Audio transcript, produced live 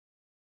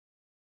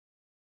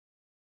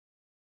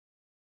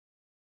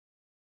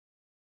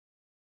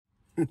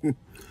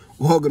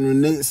Welcome to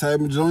Nick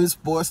Saban Joint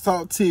Sports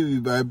Talk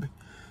TV, baby.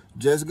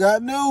 Just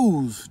got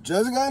news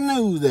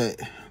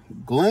that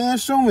Glenn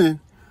Schumann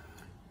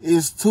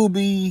is to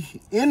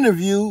be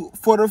interviewed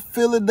for the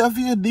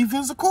Philadelphia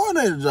defensive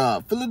coordinator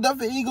job.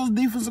 Philadelphia Eagles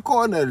defensive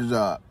coordinator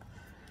job.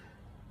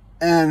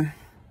 And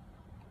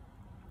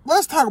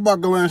let's talk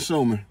about Glenn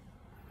Schumann.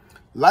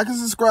 Like and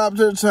subscribe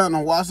to the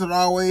channel. Watch it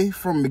all the way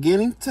from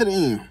beginning to the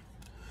end.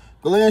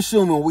 Glenn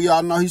Schumann, we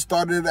all know he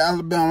started at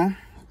Alabama.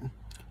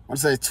 I want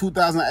to say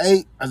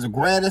 2008 as a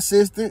grad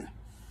assistant.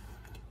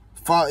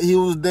 He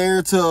was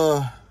there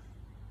till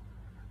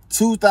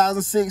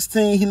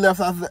 2016. He left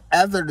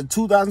after the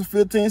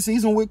 2015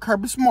 season with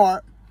Kirby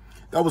Smart.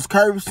 That was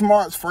Kirby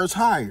Smart's first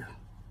hire.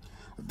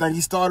 I think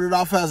he started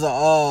off as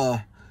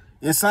a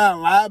inside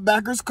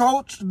linebackers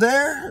coach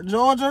there at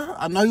Georgia.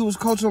 I know he was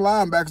coaching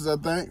linebackers,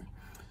 I think.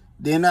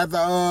 Then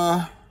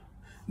after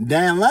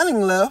Dan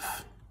Lanning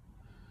left,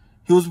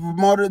 he was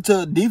promoted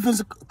to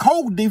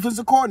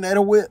co-defensive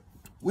coordinator with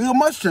Will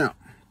Muschamp.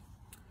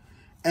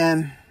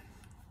 And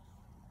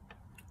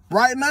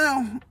right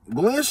now,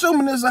 Glenn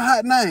Schumann is a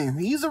hot name.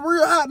 He's a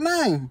real hot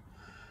name.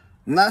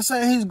 I'm not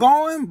saying he's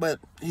going, but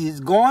he's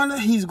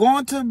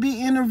going to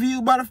be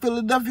interviewed by the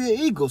Philadelphia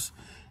Eagles.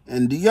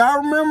 And do y'all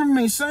remember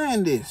me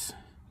saying this?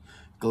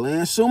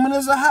 Glenn Schumann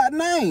is a hot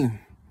name.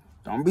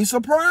 Don't be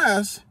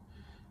surprised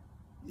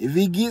if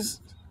he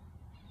gets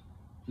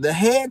a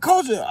head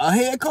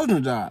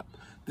coaching job.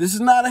 This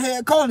is not a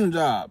head coaching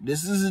job.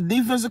 This is a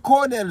defensive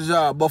coordinator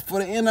job, but for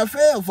the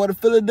NFL, for the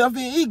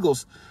Philadelphia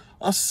Eagles,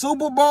 a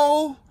Super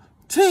Bowl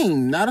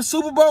team, not a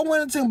Super Bowl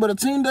winning team, but a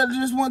team that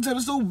just went to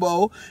the Super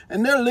Bowl,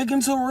 and they're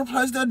looking to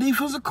replace their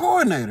defensive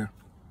coordinator.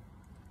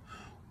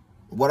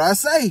 What I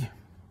say,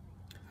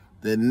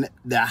 the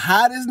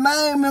hottest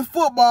name in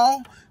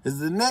football is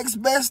the next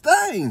best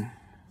thing.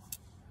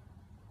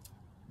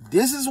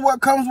 This is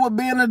what comes with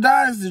being a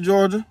dynasty,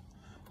 Georgia.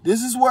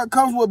 This is what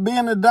comes with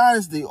being a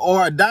dynasty,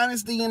 or a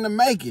dynasty in the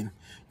making.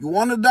 You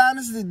want a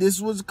dynasty? This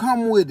is what's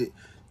come with it.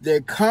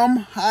 They come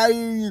hire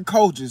your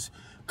coaches.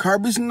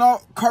 Kirby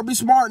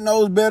Smart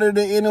knows better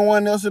than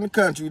anyone else in the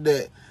country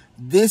that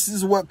this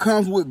is what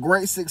comes with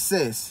great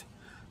success.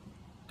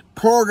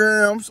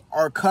 Programs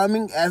are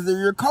coming after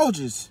your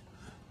coaches.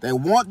 They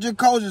want your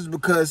coaches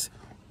because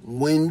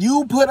when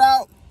you put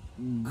out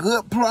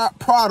good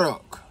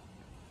product,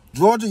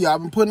 Georgia, y'all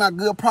been putting out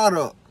good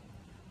product.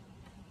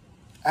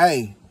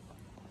 Hey,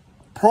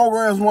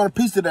 programs want a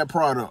piece of that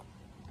product.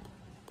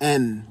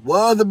 And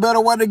what other better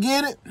way to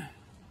get it?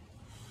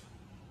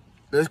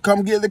 Let's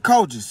come get the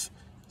coaches.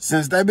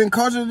 Since they've been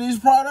coaching these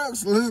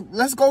products,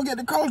 let's go get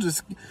the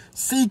coaches.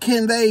 See,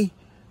 can they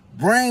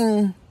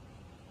bring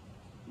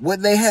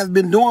what they have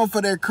been doing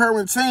for their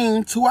current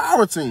team to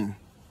our team?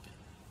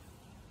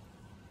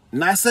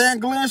 Not saying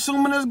Glenn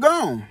Schumann is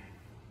gone,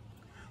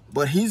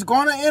 but he's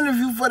going to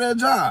interview for that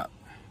job.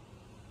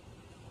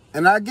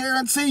 And I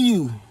guarantee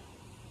you,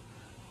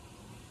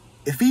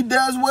 if he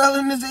does well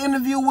in this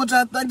interview, which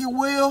I think it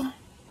will,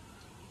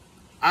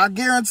 I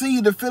guarantee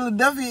you the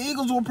Philadelphia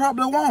Eagles will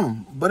probably want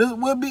him. But it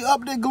will be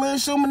up to Glenn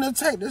Schumann to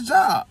take the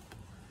job.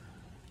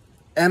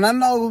 And I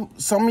know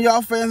some of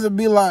y'all fans will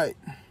be like,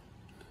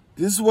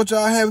 this is what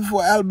y'all happy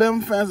for.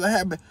 Alabama fans are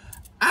happy.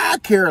 I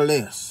care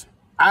less.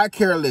 I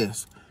care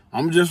less.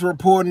 I'm just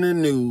reporting the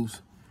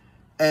news.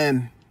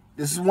 And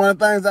this is one of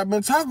the things I've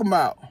been talking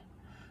about.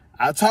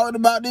 I talked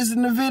about this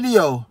in the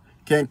video.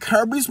 Can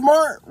Kirby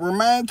Smart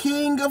remain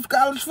king of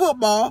college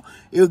football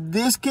if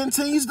this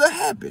continues to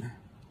happen?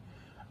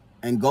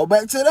 And go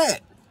back to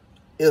that.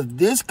 If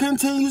this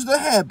continues to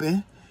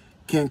happen,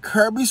 can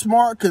Kirby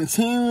Smart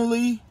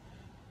continually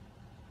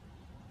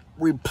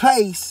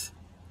replace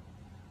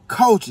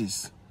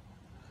coaches?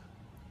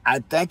 I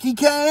think he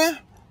can,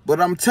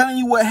 but I'm telling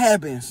you what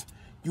happens.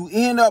 You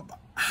end up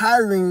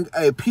hiring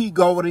a Pete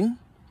Golding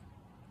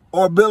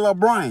or Bill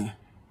O'Brien.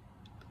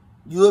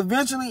 You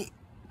eventually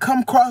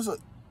come across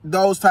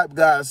those type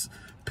guys,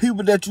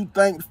 people that you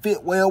think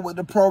fit well with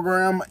the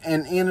program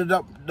and ended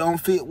up don't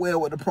fit well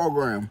with the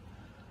program.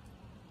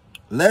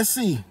 Let's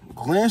see.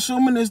 Glenn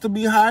Schumann is to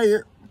be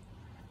hired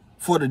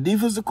for the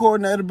defensive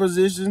coordinator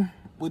position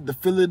with the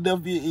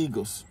Philadelphia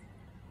Eagles.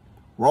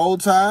 Roll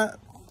Tide,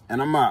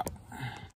 and I'm out.